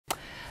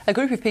A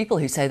group of people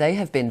who say they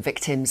have been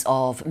victims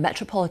of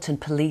Metropolitan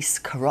Police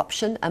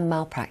corruption and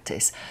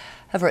malpractice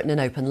have written an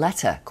open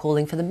letter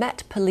calling for the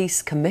Met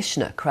Police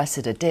Commissioner,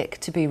 Cressida Dick,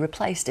 to be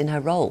replaced in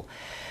her role.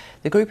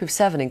 The group of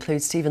 7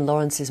 includes Stephen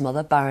Lawrence's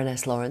mother,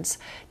 Baroness Lawrence,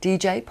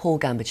 DJ Paul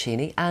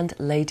Gambaccini and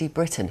Lady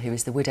Britton, who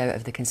is the widow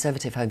of the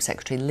Conservative Home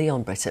Secretary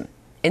Leon Britton.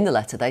 In the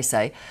letter they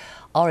say,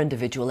 our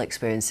individual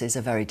experiences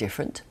are very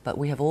different, but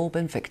we have all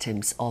been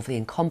victims of the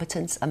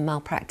incompetence and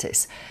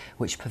malpractice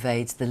which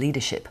pervades the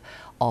leadership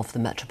of the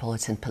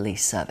Metropolitan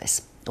Police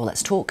Service. Well,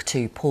 let's talk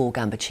to Paul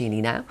Gambaccini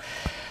now.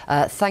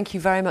 Thank you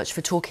very much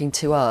for talking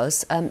to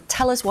us.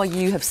 Tell us why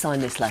you have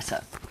signed this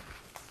letter.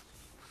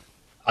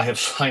 I have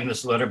signed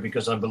this letter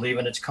because I believe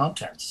in its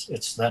contents.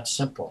 It's that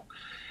simple.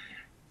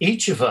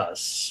 Each of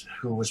us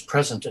who was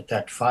present at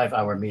that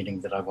 5-hour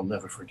meeting that I will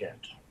never forget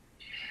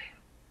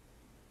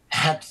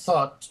had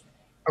thought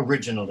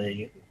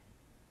originally,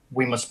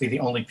 we must be the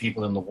only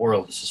people in the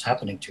world this is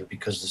happening to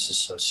because this is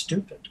so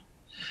stupid.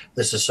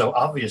 This is so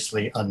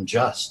obviously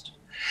unjust.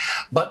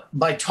 But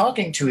by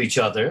talking to each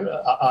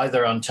other,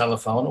 either on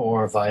telephone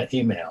or via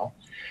email,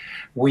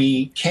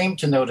 we came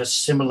to notice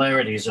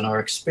similarities in our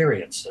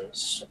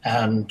experiences.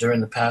 And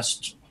during the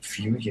past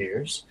few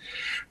years,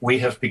 we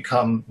have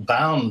become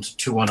bound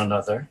to one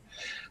another,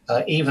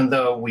 even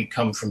though we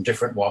come from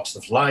different walks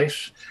of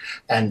life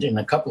and, in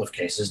a couple of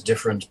cases,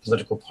 different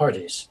political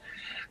parties.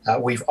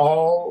 We've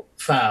all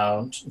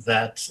found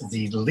that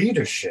the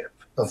leadership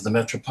of the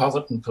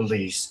Metropolitan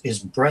Police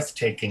is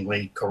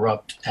breathtakingly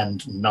corrupt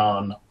and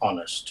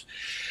non-honest.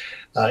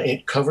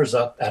 It covers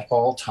up at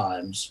all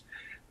times.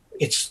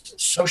 It's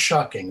so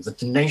shocking that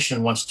the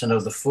nation wants to know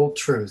the full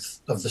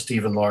truth of the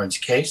Stephen Lawrence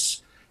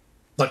case,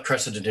 but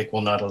Cressida Dick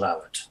will not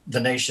allow it.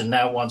 The nation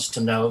now wants to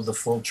know the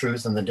full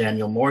truth in the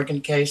Daniel Morgan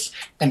case,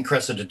 and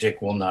Cressida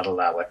Dick will not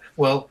allow it.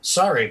 Well,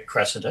 sorry,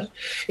 Cressida.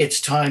 It's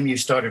time you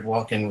started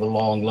walking the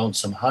long,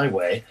 lonesome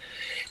highway.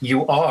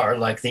 You are,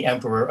 like the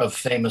emperor of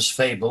famous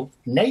fable,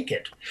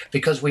 naked,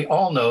 because we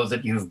all know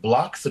that you've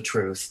blocked the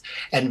truth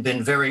and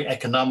been very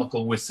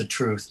economical with the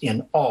truth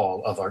in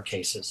all of our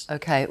cases.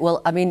 OK,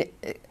 well, I mean,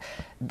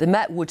 the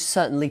Met would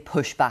certainly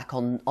push back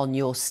on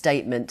your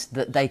statement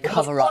that they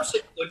cover up. Of course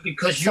it would,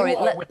 because you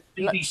are with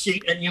the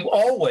BBC and you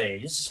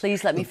always...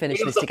 Please let me finish,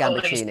 Mr.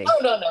 Gambaccini.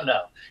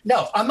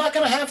 No, I'm not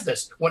going to have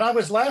this. When I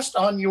was last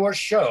on your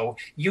show,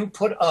 you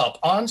put up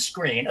on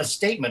screen a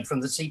statement from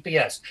the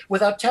CPS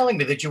without telling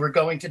me that you were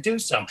going to do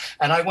so.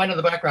 And I went in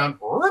the background,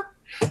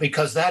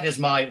 because that is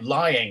my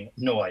lying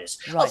noise.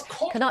 Right.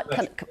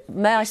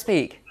 May I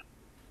speak?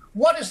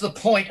 What is the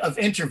point of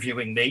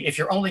interviewing me if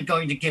you're only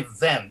going to give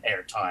them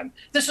airtime?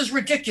 This is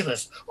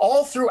ridiculous.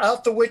 All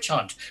throughout the witch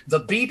hunt,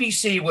 the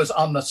BBC was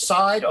on the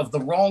side of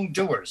the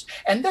wrongdoers.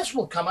 And this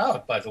will come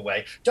out, by the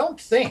way. Don't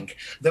think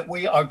that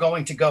we are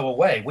going to go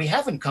away. We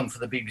haven't come for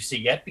the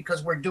BBC yet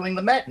because we're doing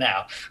the Met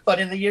now. But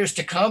in the years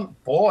to come,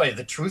 boy,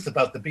 the truth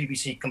about the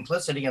BBC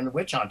complicity in the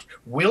witch hunt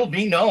will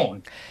be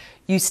known.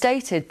 You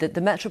stated that the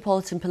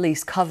Metropolitan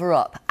Police cover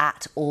up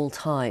at all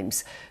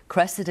times.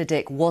 Cressida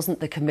Dick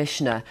wasn't the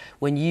commissioner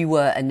when you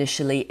were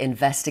initially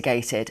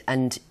investigated,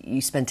 and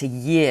you spent a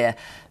year,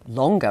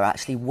 longer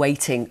actually,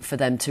 waiting for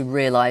them to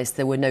realise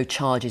there were no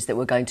charges that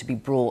were going to be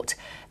brought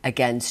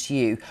against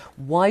you.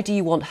 Why do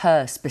you want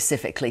her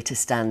specifically to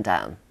stand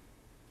down?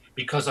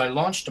 Because I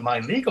launched my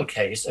legal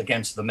case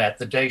against the Met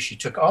the day she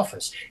took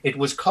office. It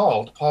was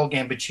called Paul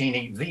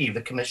Gambaccini v.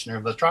 the Commissioner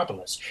of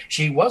Metropolis.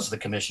 She was the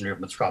Commissioner of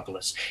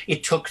Metropolis.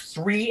 It took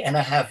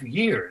 3.5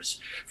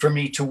 years for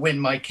me to win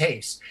my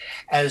case,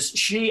 as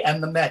she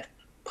and the Met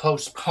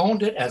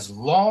postponed it as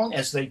long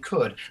as they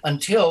could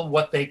until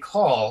what they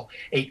call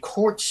a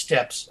court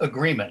steps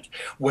agreement,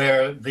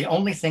 where the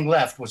only thing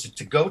left was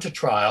to go to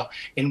trial,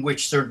 in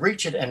which Sir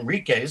Richard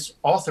Enriquez,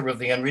 author of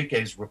the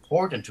Enriquez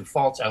report into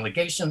false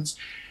allegations,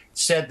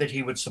 said that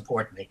he would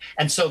support me.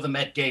 And so the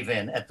Met gave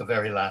in at the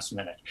very last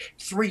minute.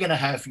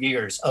 3.5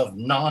 years of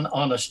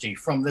non-honesty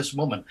from this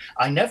woman.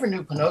 I never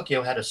knew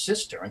Pinocchio had a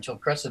sister until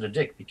Cressida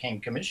Dick became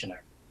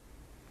commissioner.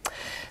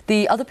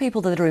 The other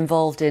people that are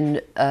involved in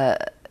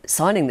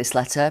signing this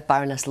letter,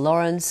 Baroness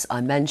Lawrence,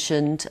 I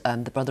mentioned,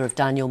 the brother of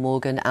Daniel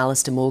Morgan,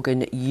 Alistair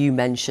Morgan, you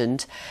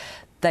mentioned.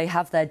 They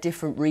have their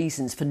different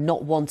reasons for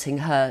not wanting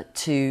her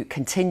to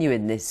continue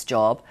in this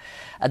job.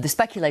 The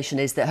speculation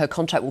is that her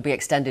contract will be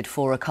extended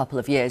for a couple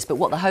of years. But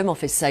what the Home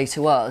Office say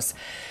to us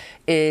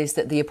is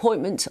that the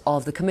appointment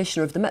of the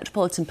Commissioner of the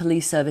Metropolitan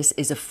Police Service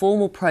is a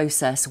formal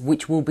process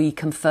which will be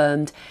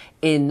confirmed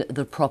in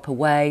the proper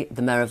way.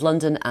 The Mayor of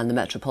London and the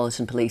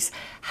Metropolitan Police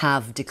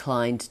have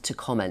declined to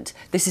comment.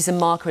 This is a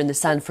marker in the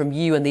sand from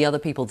you and the other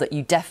people that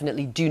you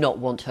definitely do not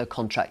want her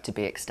contract to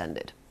be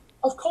extended.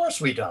 Of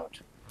course we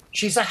don't.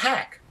 She's a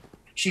hack.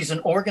 She's an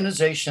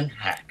organization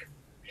hack.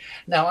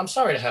 Now, I'm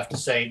sorry to have to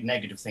say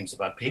negative things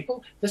about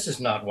people. This is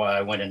not why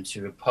I went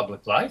into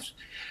public life.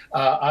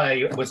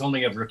 I was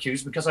only ever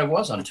accused because I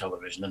was on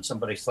television and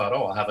somebody thought,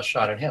 oh, I'll have a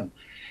shot at him.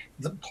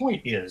 The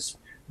point is,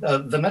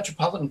 the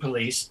Metropolitan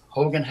Police,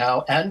 Hogan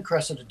Howe and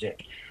Cressida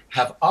Dick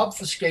have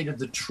obfuscated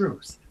the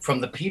truth from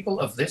the people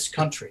of this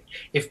country.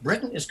 If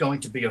Britain is going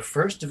to be a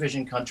first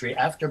division country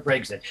after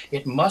Brexit,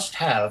 it must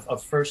have a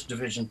first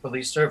division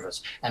police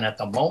service. And at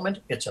the moment,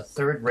 it's a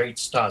third-rate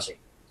Stasi.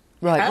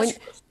 Right.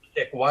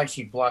 Dick, why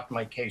she blocked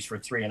my case for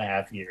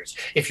 3.5 years,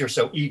 if you're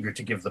so eager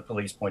to give the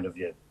police point of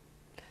view.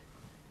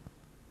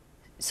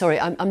 Sorry,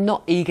 I'm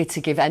not eager to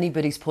give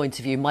anybody's point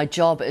of view. My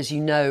job, as you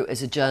know,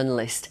 as a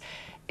journalist,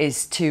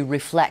 is to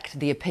reflect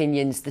the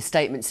opinions, the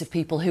statements of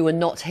people who are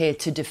not here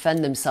to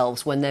defend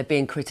themselves when they're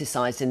being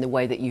criticised in the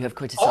way that you have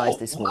criticised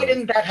this morning. Why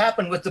didn't that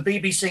happen with the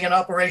BBC and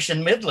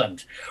Operation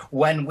Midland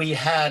when we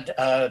had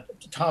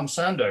Tom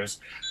Sanders?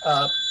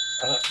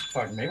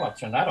 Pardon me, I'll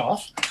turn that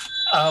off.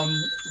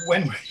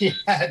 When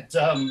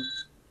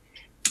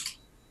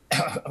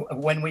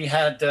we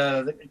had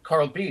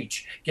Carl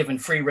Beach given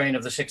free rein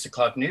of the 6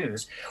 o'clock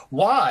news,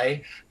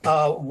 why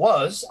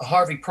was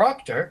Harvey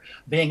Proctor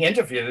being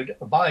interviewed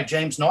by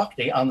James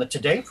Naughtie on the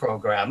Today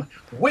program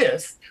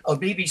with a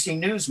BBC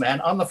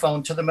newsman on the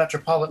phone to the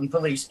Metropolitan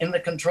Police in the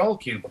control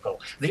cubicle?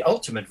 The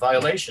ultimate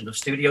violation of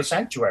studio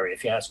sanctuary,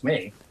 if you ask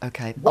me.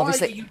 Okay,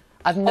 obviously,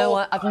 I've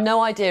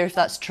no idea if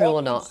that's true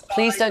or not.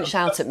 Please don't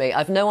shout at me.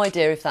 I've no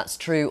idea if that's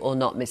true or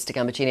not, Mr.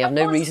 Gambaccini. I've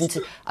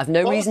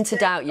no reason to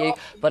doubt you,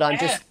 but I'm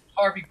just.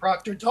 Harvey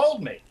Proctor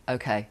told me.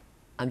 Okay,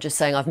 I'm just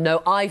saying I've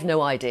no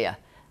idea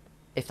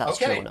if that's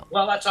true or not.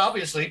 Well, that's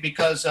obviously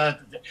because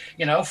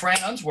Fran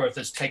Unsworth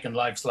has taken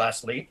life's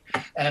last leap,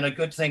 and a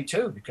good thing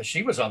too, because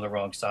she was on the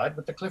wrong side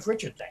with the Cliff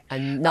Richard thing.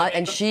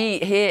 And she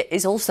here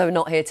is also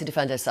not here to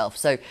defend herself.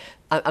 So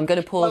I'm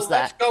going to pause there.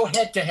 Let's go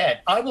head to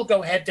head. I will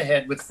go head to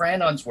head with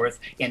Fran Unsworth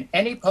in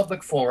any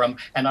public forum,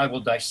 and I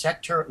will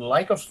dissect her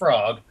like a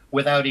frog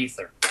without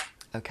ether.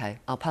 Okay,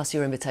 I'll pass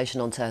your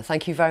invitation on to her.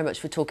 Thank you very much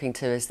for talking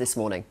to us this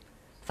morning.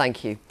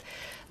 Thank you,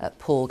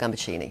 Paul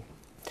Gambaccini.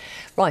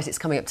 Right, it's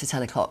coming up to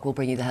 10 o'clock. We'll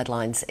bring you the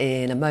headlines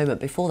in a moment.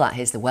 Before that,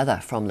 here's the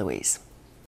weather from Louise.